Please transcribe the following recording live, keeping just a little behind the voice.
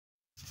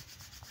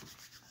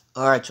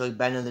Alright, so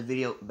back another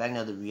video, back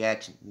another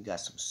reaction. We got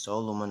some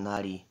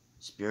Solomonati,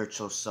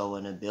 spiritual soul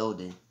in the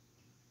building.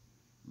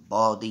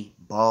 Baldy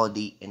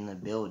in the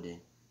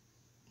building.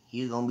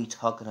 He's gonna be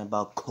talking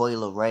about COI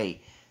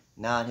LERAY.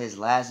 Now in his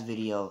last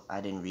video, I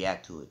didn't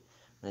react to it.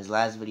 In his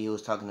last video, he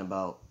was talking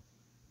about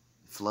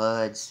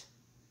floods,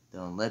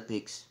 the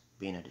Olympics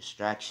being a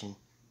distraction,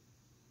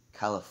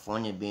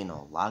 California being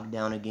on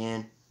lockdown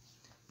again.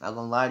 Not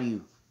gonna lie to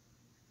you,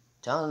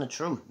 telling the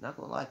truth. Not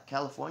gonna lie,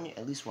 California,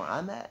 at least where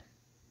I'm at,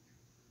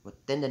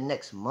 within the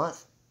next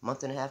month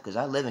and a half, because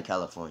I live in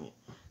California.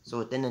 So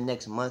within the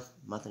next month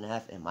and a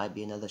half, it might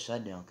be another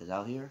shutdown. Because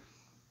out here,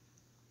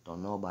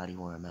 don't nobody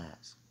wear a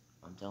mask.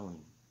 I'm telling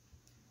you.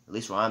 At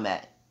least where I'm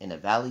at, in the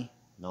valley,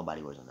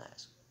 nobody wears a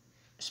mask.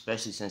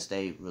 Especially since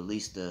they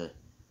released the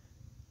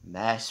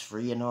mask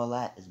free and all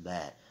that. It's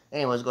bad.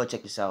 Anyways, go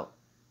check this out.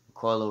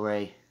 COI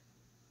LERAY,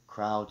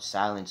 crowd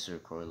silencer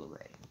COI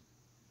LERAY.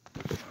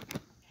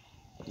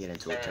 Get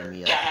into it, turn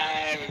me up.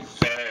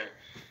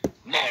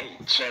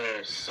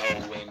 Nature so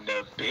in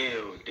the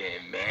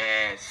building,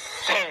 man.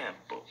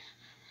 Sample.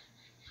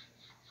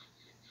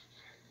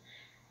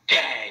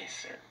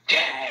 Geyser.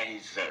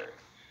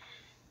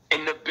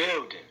 In the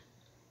building.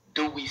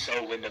 Dewey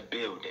so in the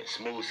building.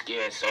 Smooth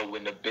skin so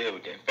in the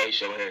building.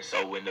 Facial hair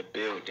so in the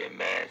building,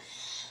 man.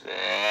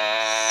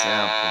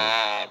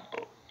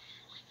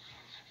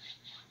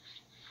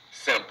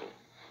 Simple.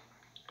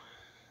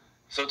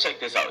 So check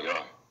this out,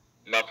 y'all.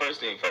 Now, first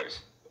thing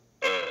first.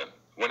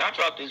 When I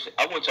dropped this,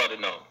 I want y'all to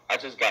know, I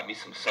just got me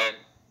some sun.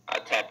 I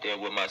tapped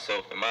in with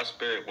myself, and my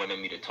spirit wanted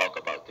me to talk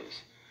about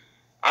this.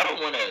 I don't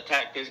want to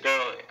attack this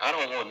girl. I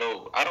don't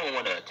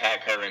want to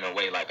attack her in a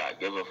way like I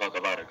give a fuck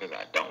about her, because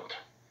I don't.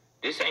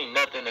 This ain't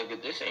nothing,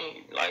 nigga. This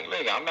ain't, like,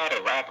 look, I'm not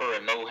a rapper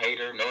or no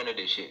hater, none of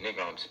this shit,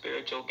 nigga. I'm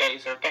spiritual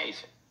geyser.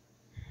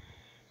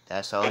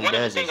 That's all he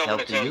does is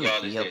help the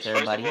youth. He helps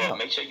everybody out.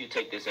 Make sure you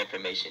take this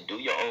information, do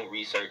your own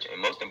research, and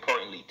most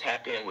importantly,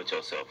 tap in with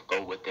yourself.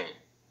 Go within.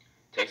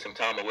 Take some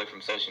time away from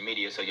social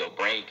media so your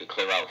brain could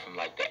clear out from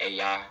like the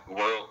AI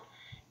world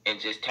and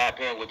just tap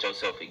in with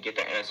yourself and get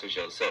the answers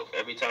yourself.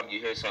 Every time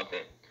you hear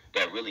something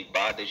that really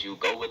bothers you,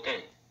 go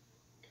within.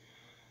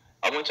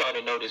 I want y'all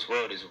to know this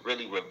world is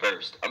really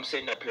reversed. I'm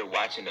sitting up here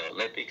watching the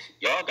Olympics.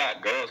 Y'all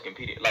got girls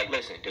competing. Like,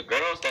 listen, the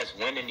girls that's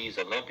winning these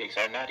Olympics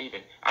are not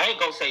even, I ain't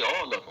gonna say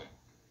all of them.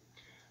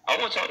 I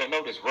want y'all to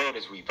know this world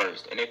is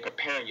reversed, and they're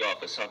preparing y'all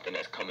for something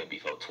that's coming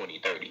before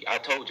 2030. I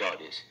told y'all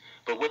this.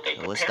 But what they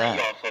preparing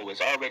y'all for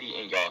is already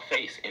in y'all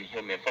face in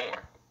human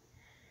form.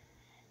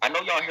 I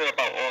know y'all hear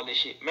about all this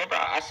shit. Remember,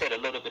 I said a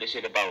little bit of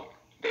shit about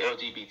the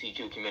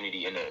LGBTQ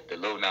community in the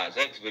Lil Nas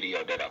X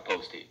video that I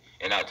posted.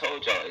 And I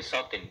told y'all it's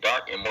something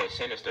dark and more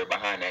sinister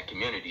behind that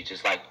community,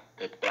 just like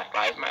the Black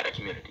Lives Matter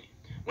community.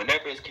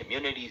 Whenever it's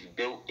communities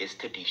built, it's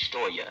to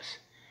destroy us.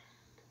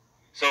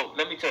 So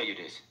let me tell you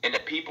this. And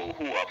the people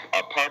who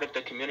are part of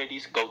the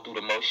communities go through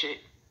the most shit.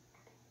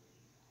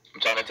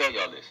 I'm trying to tell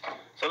y'all this.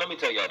 So let me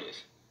tell y'all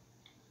this.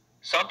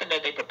 Something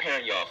that they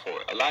preparing y'all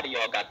for. A lot of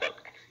y'all got the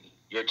vaccine.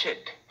 You're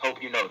chipped.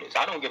 Hope you know this.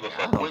 I don't give a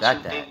fuck. I don't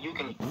got that. You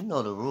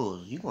know the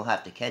rules. You gonna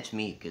have to catch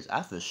me, because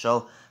I for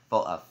sure,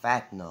 for a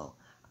fact, know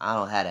I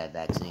don't have that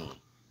vaccine.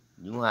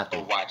 You gonna have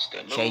to watch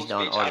the news, chase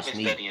down all this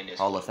meat.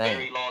 Hall of Fame.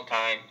 Very long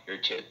time. You're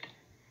chipped.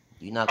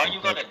 You not? Are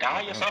you gonna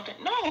die or something?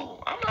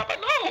 No, I'm not. But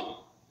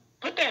no.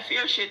 Put that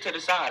fear shit to the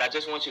side. I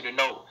just want you to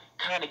know,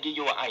 kind of give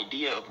you an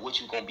idea of what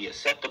you're gonna be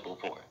acceptable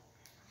for.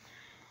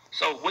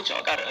 So what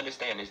y'all gotta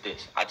understand is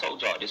this. I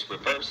told y'all this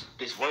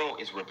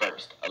world is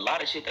reversed. A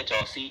lot of shit that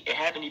y'all see,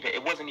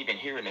 it wasn't even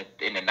here in the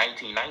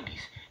 1990s,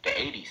 the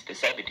 80s, the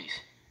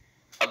 70s.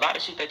 A lot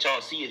of shit that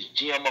y'all see is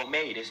GMO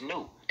made, is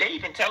new. They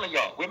even telling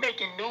y'all, we're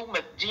making new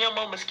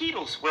GMO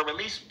mosquitoes. We're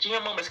releasing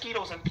GMO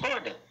mosquitoes in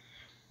Florida.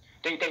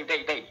 They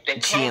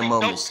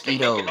GMO mosquitoes. They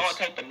making all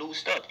type of new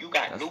stuff. You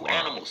got new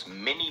animals,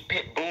 mini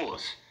pit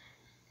bulls.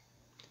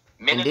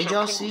 And did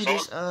y'all see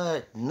this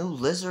new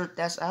lizard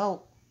that's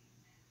out?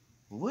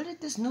 Where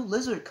did this new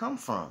lizard come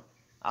from?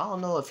 I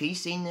don't know if he's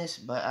seen this,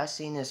 but I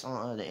seen this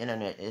on the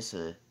internet. It's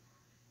a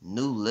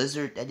new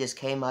lizard that just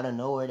came out of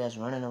nowhere that's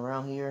running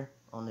around here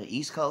on the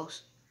East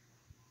Coast.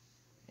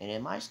 And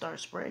it might start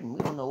spreading. We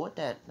don't know what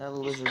that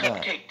little lizard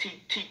got.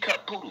 Cupcake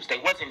teacup poodles. They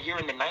wasn't here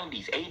in the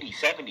 90s, 80s,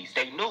 70s.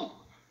 They knew.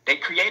 They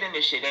creating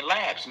this shit in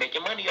labs,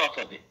 making money off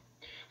of it.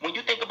 When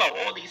you think about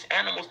all these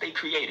animals they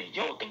created,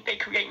 you don't think they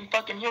creating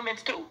fucking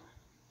humans too?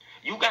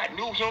 You got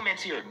new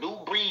humans here,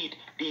 new breed,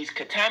 these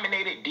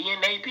contaminated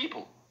DNA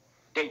people.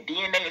 Their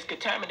DNA is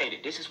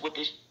contaminated. This is what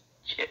this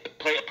shit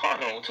play a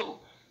part on too.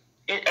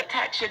 It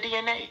attacks your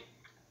DNA.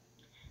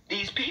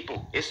 These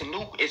people, it's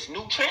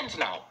new trends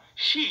now.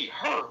 She,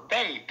 her,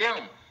 they,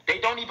 them. They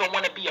don't even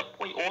want to be a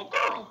boy or a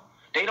girl.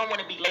 They don't want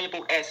to be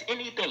labeled as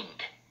anything.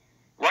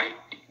 Right?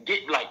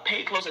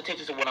 Pay close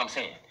attention to what I'm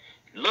saying.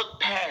 Look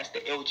past the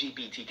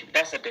LGBTQ.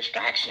 That's a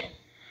distraction.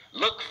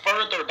 Look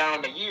further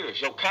down the years.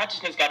 Your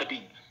consciousness got to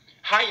be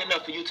high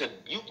enough for you to,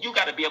 you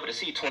got to be able to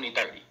see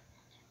 2030.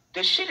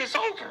 This shit is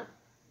over.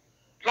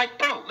 Like,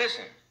 bro,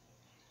 listen.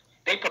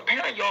 They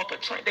preparing y'all for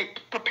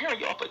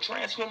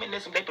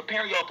transhumanism. They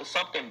preparing y'all for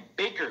something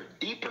bigger,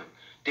 deeper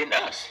than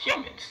us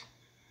humans.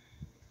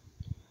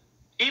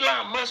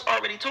 Elon Musk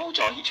already told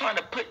y'all he trying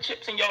to put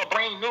chips in y'all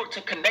brain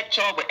to connect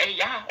y'all with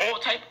AI, all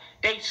type.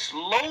 They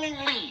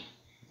slowly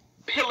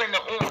peeling the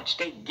orange.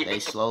 They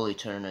slowly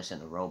turn us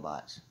into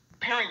robots.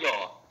 Preparing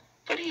y'all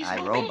for these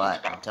new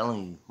robot, beings, I'm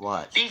telling you,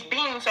 watch. These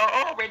beings are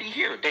already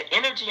here. The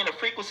energy and the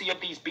frequency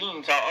of these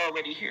beings are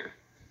already here.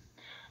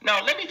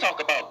 Now, let me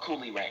talk about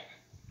COI.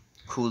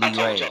 I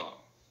told y'all.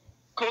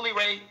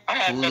 COI, I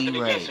have nothing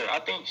against her. I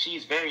think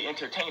she's very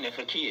entertaining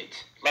for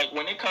kids. Like,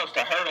 when it comes to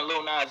her and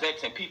Lil Nas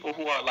X and people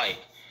who are like,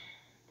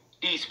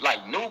 these,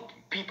 like, new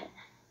people.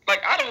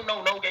 Like, I don't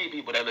know no gay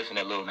people that listen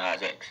to Lil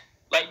Nas X.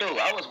 Like, dude,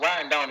 I was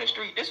riding down the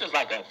street. This was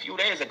like a few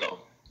days ago.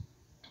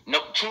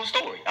 No, true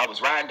story. I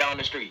was riding down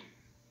the street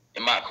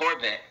in my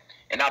Corvette,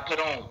 and I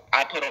went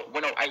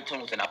on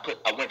iTunes, and I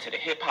went to the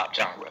hip hop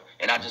genre,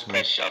 and I just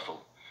pressed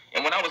shuffle.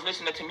 And when I was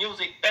listening to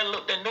music, the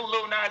new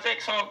Lil Nas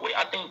X song,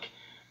 I think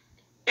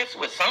it's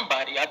with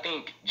somebody. I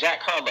think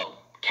Jack Harlow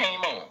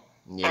came on.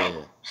 Yeah.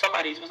 Bro,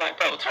 somebody was like,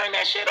 bro, turn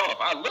that shit off.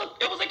 I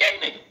looked, it was a gay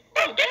nigga.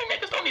 Bro, gay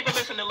niggas don't even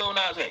listen to Lil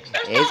Nas X.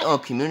 His own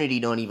community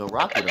don't even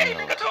rock with him.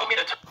 Nigga told me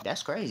to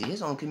That's crazy.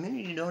 His own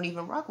community don't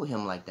even rock with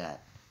him like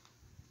that.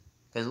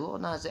 Because Lil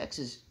Nas X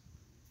is...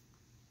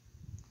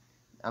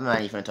 I'm not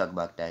even going to talk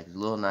about that. Because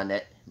Lil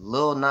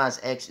Nas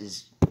X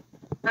is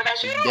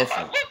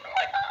different.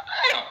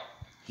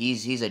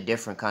 He's a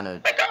different kind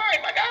of like, all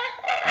right, my guy.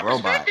 I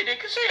robot. Respected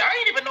it, cause shit, I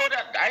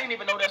didn't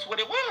even know that's what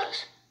it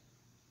was.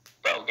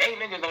 Bro, gay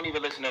niggas don't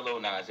even listen to Lil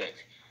Nas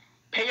X.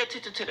 Pay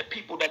attention to the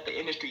people that the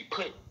industry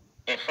put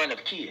in front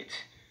of kids.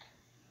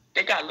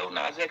 They got Lil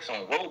Nas X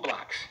on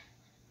Roblox,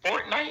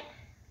 Fortnite,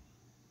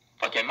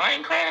 fucking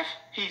Minecraft.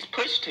 He's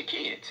pushed to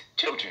kids,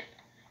 children,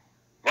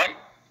 right?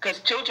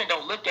 Because children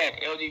don't look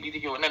at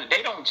LGBTQ or nothing.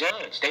 They don't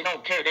judge. They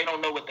don't care. They don't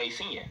know what they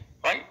seeing,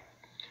 right?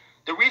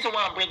 The reason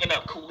why I'm bringing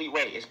up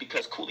COI is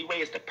because COI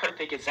is the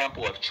perfect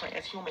example of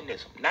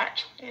transhumanism,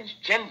 not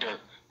transgender.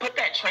 Put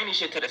that training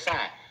shit to the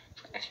side.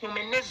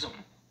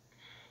 Transhumanism.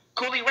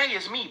 COI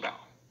is me, bro.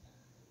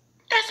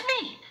 That's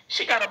me.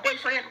 She got a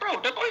boyfriend,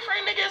 bro. The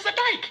boyfriend nigga is a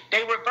dyke.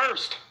 They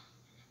reversed.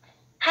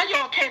 How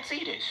y'all can't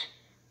see this?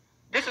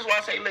 This is why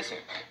I say, listen,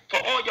 for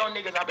all y'all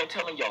niggas, I've been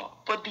telling y'all,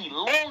 for the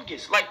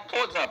longest, like,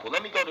 for example,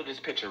 let me go to this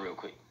picture real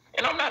quick.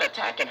 And I'm not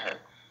attacking her.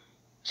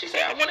 She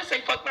said, I want to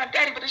say fuck my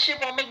daddy, but the shit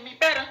won't make me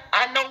better.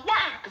 I know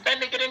why, because that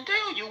nigga didn't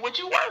tell you what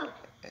you were.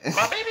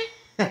 My baby.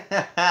 So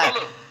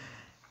look,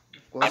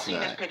 I seen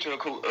this picture of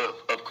COI.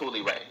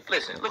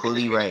 Listen, look at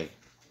this picture.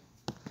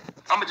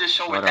 I'm going to just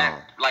show it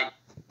that, like.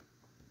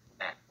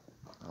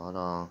 Hold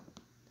on.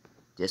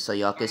 Just so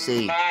y'all can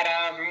see.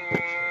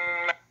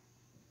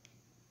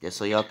 Just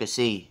so y'all can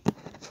see.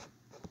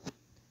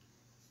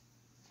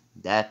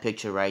 That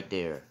picture right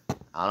there.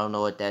 I don't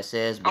know what that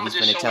says, but he's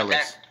gonna tell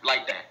us.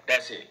 Like that.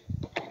 That's it.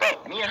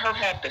 Bro, me and her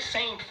have the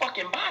same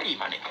fucking body,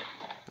 my nigga.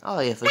 Oh,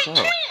 yeah, for sure.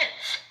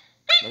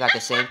 They got the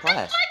same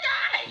class.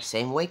 The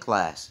same weight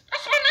class.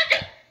 That's my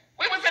nigga.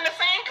 We was in the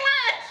same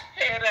class.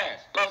 Head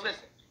ass. Bro,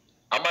 listen.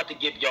 I'm about to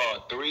give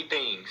y'all 3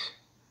 things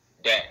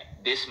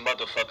that this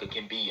motherfucker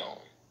can be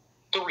on.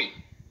 3.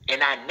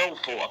 And I know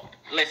for...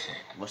 Listen.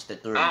 What's the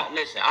 3?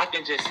 Listen, I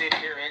can just sit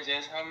here and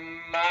just...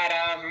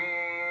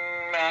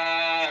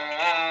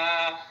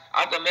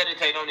 I can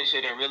meditate on this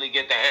shit and really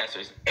get the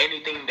answers.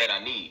 Anything that I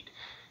need.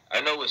 I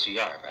know what she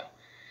are, bro.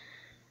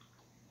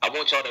 I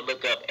want y'all to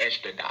look up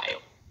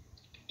estradiol.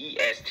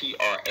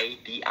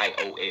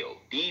 ESTRADIOL.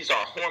 These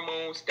are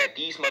hormones that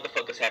these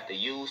motherfuckers have to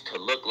use to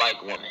look like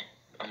women.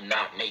 I'm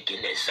not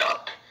making this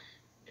up.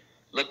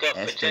 Look up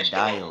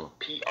estradiol.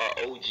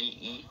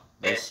 PROGE.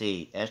 Let's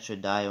see.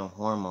 Estradiol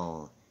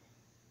hormone.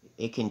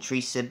 It can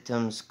treat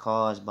symptoms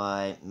caused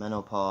by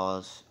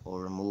menopause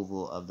or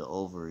removal of the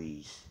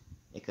ovaries.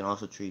 It can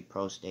also treat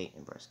prostate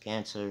and breast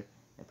cancer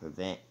and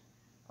prevent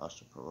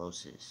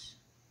osteoporosis.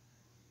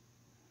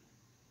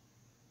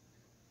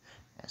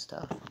 That's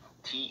tough.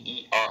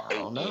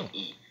 TERONE.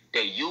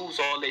 They use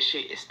all this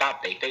shit to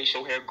stop their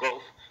facial hair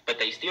growth, but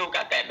they still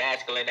got that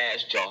masculine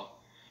ass jaw.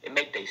 It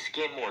make their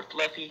skin more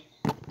fluffy.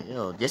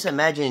 Yo, just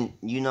imagine,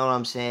 you know what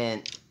I'm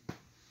saying?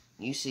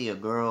 You see a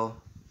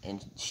girl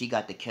and she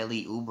got the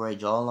Kelly Oubre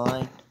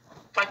jawline.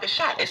 It's like a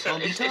shot. It's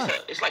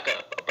like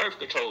a birth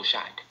control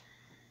shot.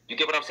 You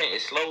get what I'm saying?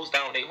 It slows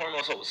down their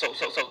hormones,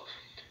 so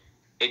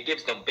it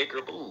gives them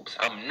bigger boobs.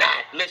 I'm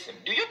not. Listen,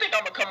 do you think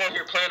I'm gonna come on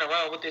here playing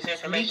around with this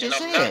information? You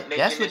just said.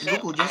 That's what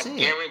Google just said. I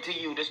guarantee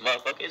you, this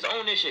motherfucker is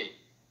on this shit.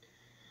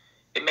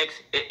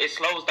 It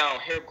slows down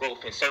hair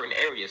growth in certain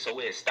areas, so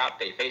it stop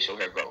their facial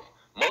hair growth.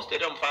 Most of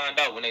them find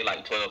out when they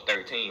like 12,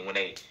 13, when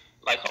they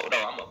like, hold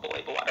on, I'm a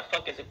boy, but why the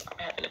fuck is it I'm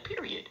having a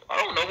period? I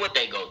don't know what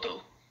they go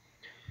through.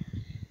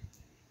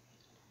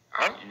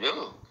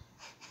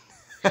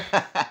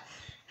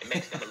 It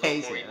makes them a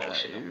little more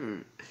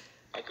emotional.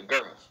 Like a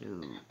girl.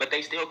 But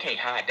they still can't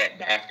hide that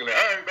masculine,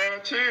 hey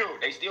man, chill.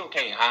 They still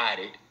can't hide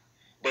it.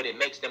 But it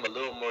makes them a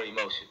little more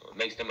emotional. It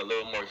makes them a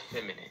little more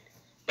feminine.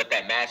 But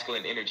that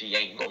masculine energy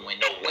ain't going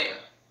nowhere.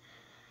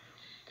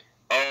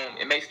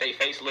 It makes their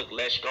face look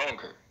less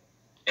stronger.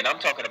 And I'm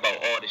talking about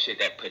all the shit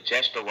that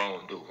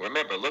progesterone do.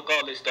 Remember, look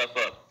all this stuff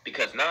up,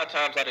 because 9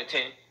 times out of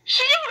 10,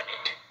 she on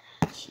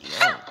it. She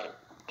on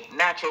it.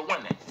 Natural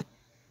women.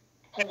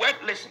 Whoever,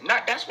 listen,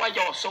 that's why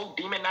y'all so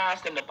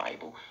demonized in the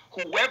Bible.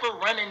 Whoever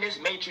running this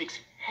matrix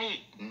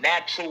hate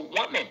natural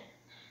women.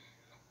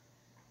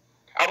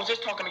 I was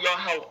just talking to y'all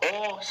how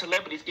all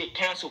celebrities get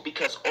canceled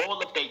because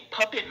all of they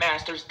puppet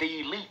masters,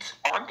 the elites,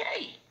 are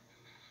gay.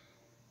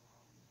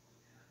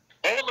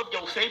 All of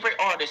your favorite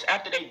artists,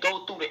 after they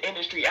go through the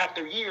industry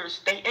after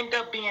years, they end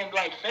up being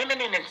like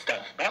feminine and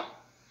stuff, bro.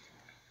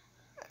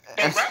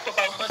 They rap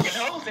about fucking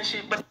hoes and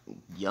shit, but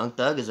Young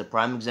Thug is a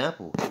prime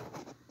example.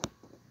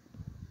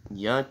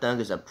 Young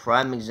Thug is a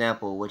prime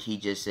example of what he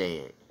just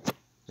said.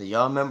 Do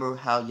y'all remember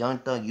how Young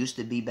Thug used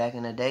to be back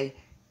in the day?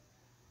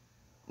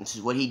 This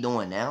is what he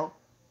doing now.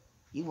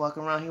 He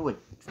walking around here with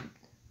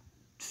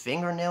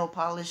fingernail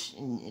polish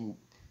and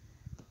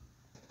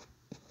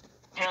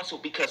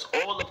canceled because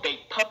all of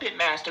they puppet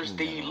masters,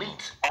 the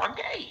elites, are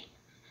gay.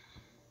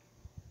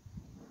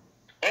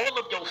 All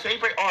of your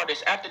favorite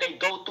artists, after they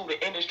go through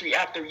the industry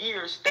after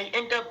years, they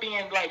end up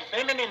being like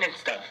feminine and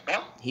stuff,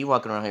 bro. He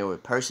walking around here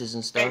with purses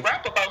and stuff. They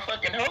rap about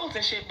fucking hoes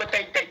and shit, but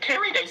they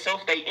carry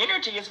themselves. Their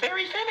energy is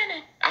very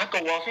feminine. I go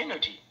off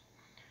energy.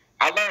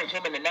 I learned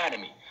human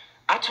anatomy.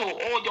 I told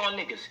all y'all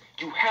niggas,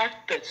 you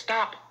have to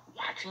stop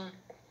watching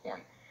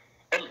porn.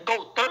 And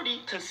go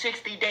 30 to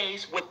 60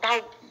 days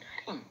without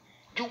nothing.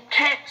 You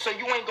can't, so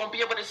you ain't gonna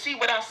be able to see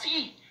what I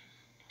see.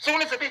 Soon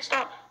as a bitch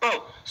start,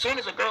 bro, soon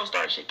as a girl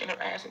starts shaking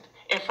her ass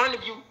in front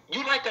of you,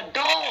 you like a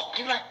dog.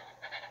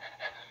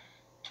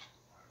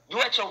 You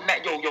at your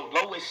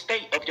lowest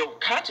state of your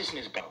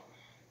consciousness, bro.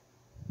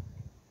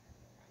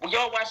 When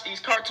y'all watch these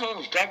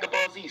cartoons, Dragon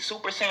Ball Z,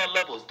 Super Saiyan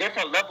levels,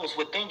 different levels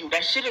within you,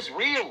 that shit is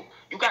real.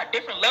 You got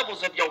different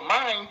levels of your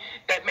mind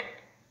that,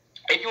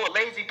 if you're a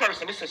lazy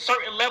person, it's a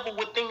certain level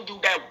within you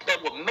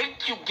that will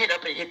make you get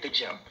up and hit the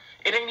gym.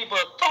 It ain't even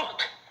a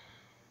thought.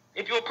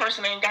 If you're a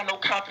person that ain't got no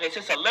confidence,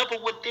 it's a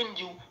level within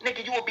you,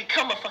 nigga, you will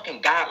become a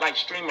fucking godlike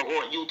streamer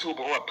or a YouTuber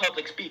or a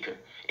public speaker.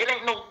 It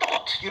ain't no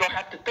thought. You don't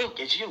have to think.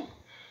 It's you.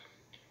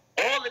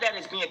 All of that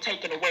is being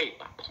taken away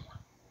by porn.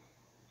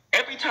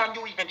 Every time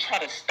you even try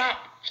to stop,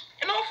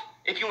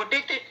 if you're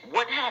addicted,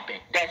 what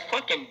happened? That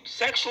fucking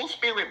sexual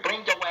spirit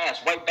bring your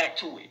ass right back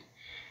to it.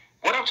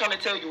 What I'm trying to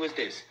tell you is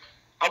this.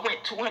 I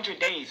went 200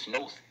 days,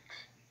 no sex.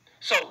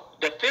 So,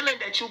 the feeling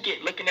that you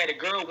get looking at a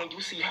girl when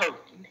you see her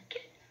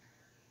naked,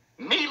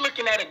 me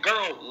looking at a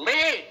girl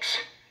legs,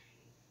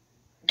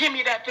 give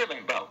me that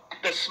feeling, bro.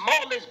 The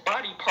smallest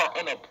body part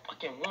on a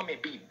fucking woman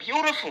be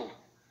beautiful.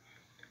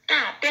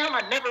 God damn,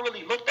 I never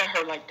really looked at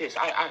her like this.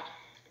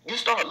 You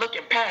start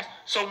looking past.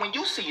 So when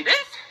you see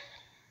this,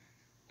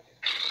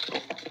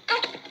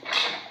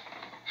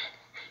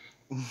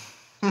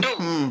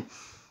 dude,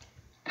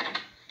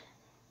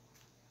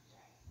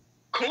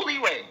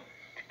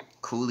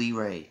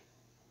 COI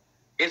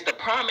is the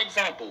prime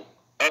example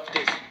of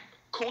this.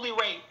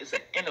 COI is an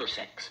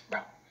intersex,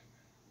 bro.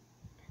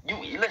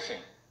 You listen.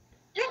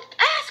 You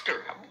ask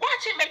her.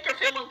 Watch it make her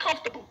feel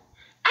uncomfortable.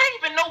 I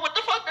even know what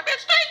the fuck the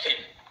bitch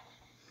thinking.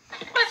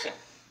 Listen.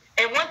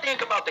 And one thing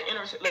about the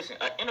intersex, listen,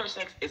 an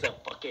intersex is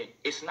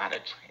it's not a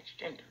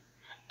transgender.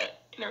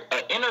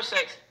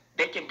 Intersex,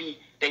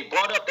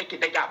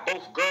 they got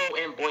both girl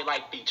and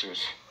boy-like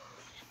features.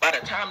 By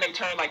the time they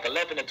turn like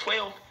 11 or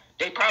 12,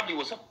 they probably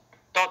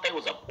thought they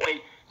was a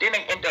boy. Then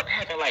they end up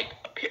having like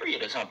a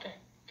period or something.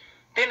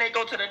 Then they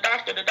go to the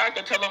doctor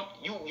tell them,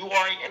 you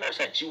are an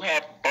intersex. You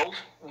have both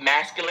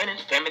masculine and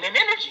feminine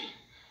energy.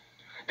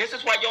 This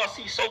is why y'all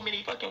see so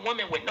many fucking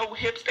women with no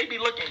hips. They be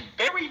looking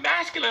very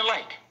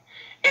masculine-like.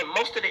 And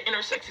most of the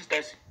intersexes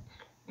that's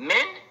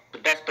men,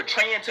 that's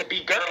portraying to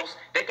be girls,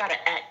 they gotta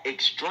act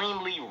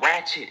extremely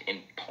ratchet and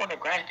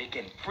pornographic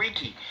and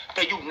freaky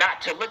for you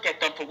not to look at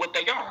them for what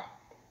they are.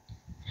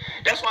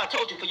 That's why I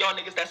told you, for y'all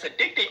niggas that's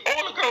addicted,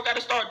 all the girl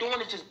gotta start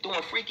doing is just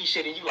doing freaky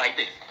shit and you like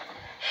this.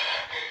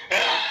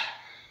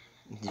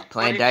 Just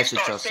playing dice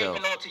with yourself.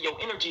 Saving on to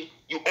your energy,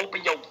 you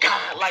open your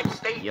godlike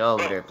state. You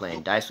over there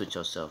playing dice with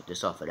yourself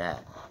just off of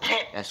that.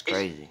 That's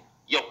crazy.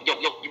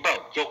 Bro,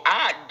 your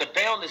eye, the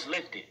veil is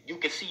lifted. You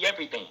can see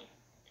everything.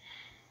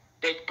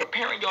 They're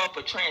preparing y'all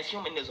for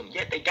transhumanism,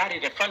 yet they got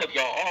it in front of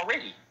y'all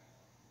already.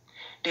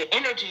 The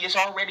energy is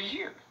already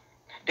here.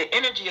 The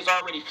energy is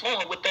already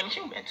flowing with them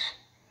humans.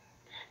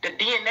 The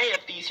DNA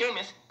of these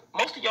humans,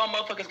 most of y'all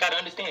motherfuckers gotta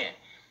understand.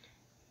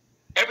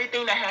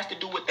 Everything that has to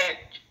do with that,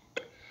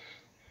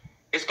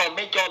 it's gonna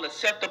make y'all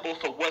acceptable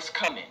for what's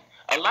coming.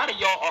 A lot of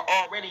y'all are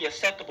already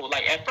acceptable.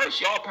 Like, at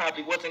first, y'all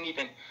probably wasn't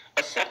even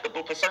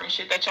acceptable for certain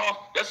shit that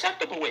y'all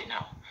acceptable with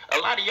now. A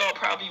lot of y'all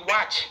probably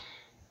watch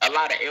a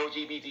lot of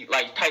LGBT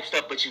like type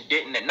stuff, but you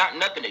didn't. And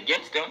nothing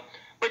against them,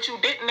 but you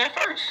didn't at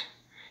first.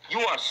 You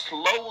are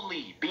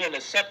slowly being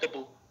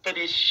acceptable for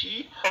this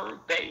she, her,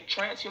 they,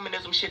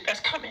 transhumanism shit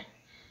that's coming.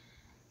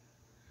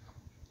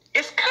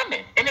 It's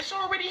coming, and it's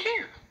already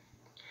here.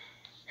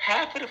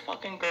 Half of the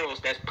fucking girls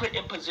that's put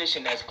in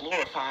position that's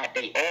glorified,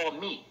 they all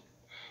meet.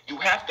 You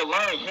have to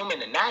learn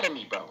human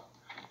anatomy, bro.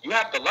 You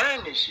have to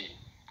learn this shit.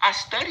 I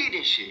study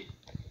this shit.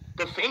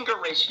 The finger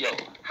ratio.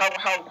 How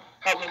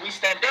when we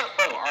stand up,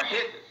 bro, our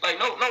hip, like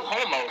no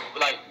homo.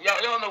 Like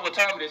y'all know what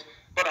time it is,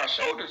 but our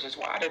shoulders is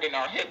wider than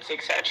our hips,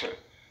 etc.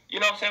 You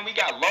know what I'm saying? We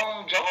got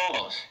long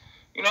jaws.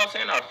 You know what I'm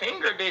saying? Our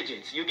finger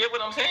digits. You get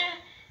what I'm saying?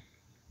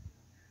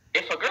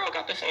 If a girl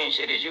got the same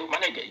shit as you, my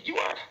nigga, you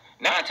are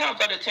 9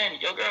 times out of 10,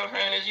 your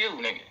girlfriend is you,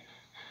 nigga.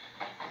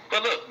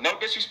 But look, no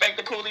disrespect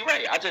to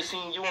COI. I just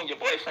seen you and your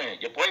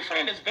boyfriend. Your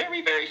boyfriend is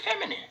very, very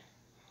feminine.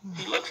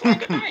 He looks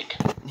like a dyke.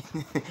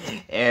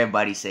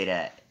 Everybody say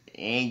that. It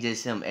ain't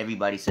just him.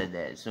 Everybody said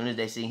that. As soon as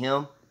they see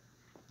him,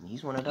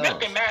 he's one of those.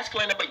 Nothing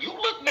masculine, but you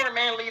look more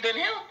manly than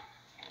him.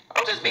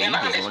 I'm just being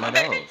honest, just one my of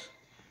baby. those.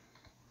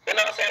 You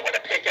know what I'm saying? Where the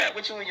pick at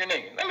with you and your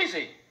nigga? Let me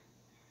see.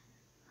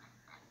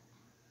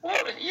 Well,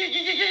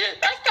 yeah,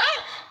 that's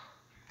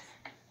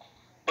tough.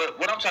 But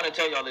what I'm trying to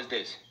tell y'all is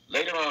this.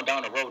 Later on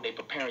down the road, they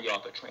preparing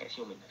y'all for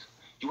transhumanism.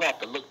 You have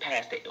to look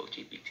past the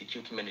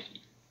LGBTQ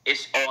community.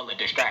 It's all a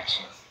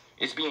distraction.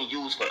 It's being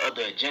used for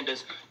other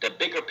agendas. The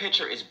bigger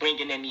picture is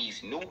bringing in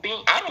these new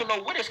beings. I don't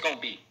know what it's going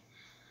to be.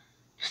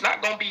 It's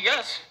not going to be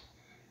us.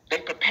 They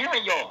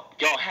preparing y'all.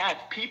 Y'all have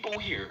people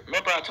here.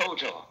 Remember I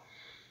told y'all.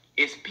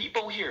 It's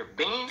people here.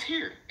 Beings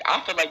here.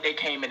 I feel like they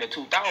came in the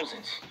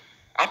 2000s.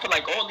 I feel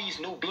like all these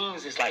new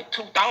beings is like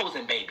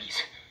 2000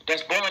 babies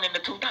that's born in the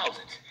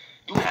 2000s.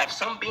 You have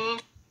some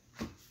beings.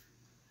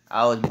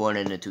 I was born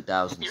in the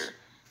 2000s. Here.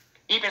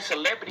 Even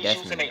celebrities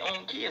using their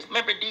own kids.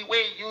 Remember D.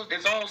 Wade used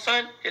his own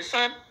son? His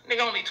son?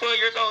 Nigga only 12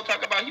 years old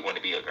talk about he want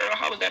to be a girl.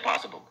 How is that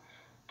possible?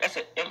 That's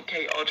an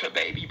MK Ultra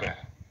baby, bro.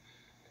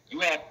 You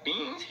have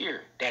beings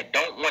here that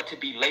don't want to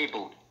be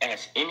labeled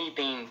as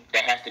anything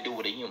that has to do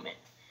with a human.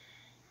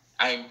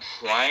 I'm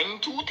trying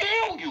to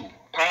tell you,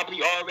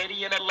 probably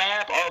already in a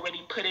lab,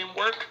 already put in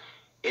work.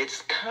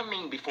 It's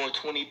coming before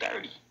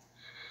 2030.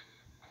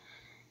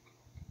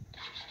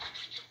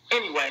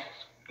 Anyway,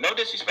 no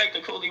disrespect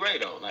to COI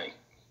though. Like,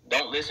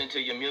 don't listen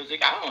to your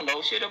music. I don't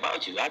know shit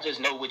about you. I just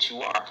know what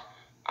you are.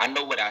 I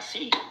know what I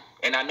see.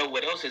 And I know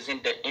what else is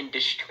in the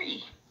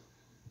industry.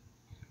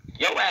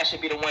 Your ass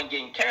should be the one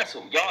getting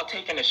canceled. Y'all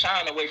taking the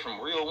shine away from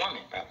real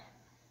women, bro.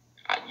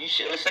 You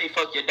should say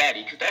fuck your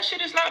daddy, because that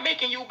shit is not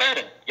making you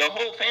better. Your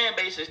whole fan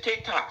base is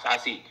TikToks, I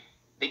see.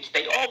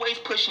 They always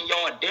pushing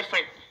y'all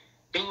different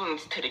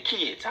things to the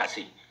kids, I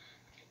see.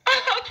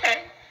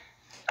 Okay.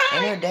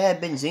 Ain't her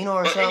dad Benzino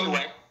or something?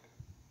 Anyway,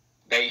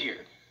 they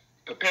here.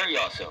 Prepare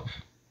yourself.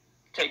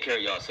 Take care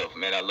of yourself,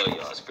 man. I love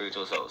y'all.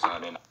 Spiritual souls,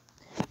 son.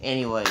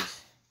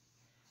 Anyways,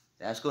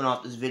 that's going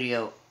off this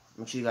video.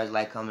 Make sure you guys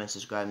like, comment,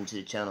 subscribe to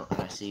the channel,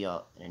 and I'll see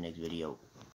y'all in the next video.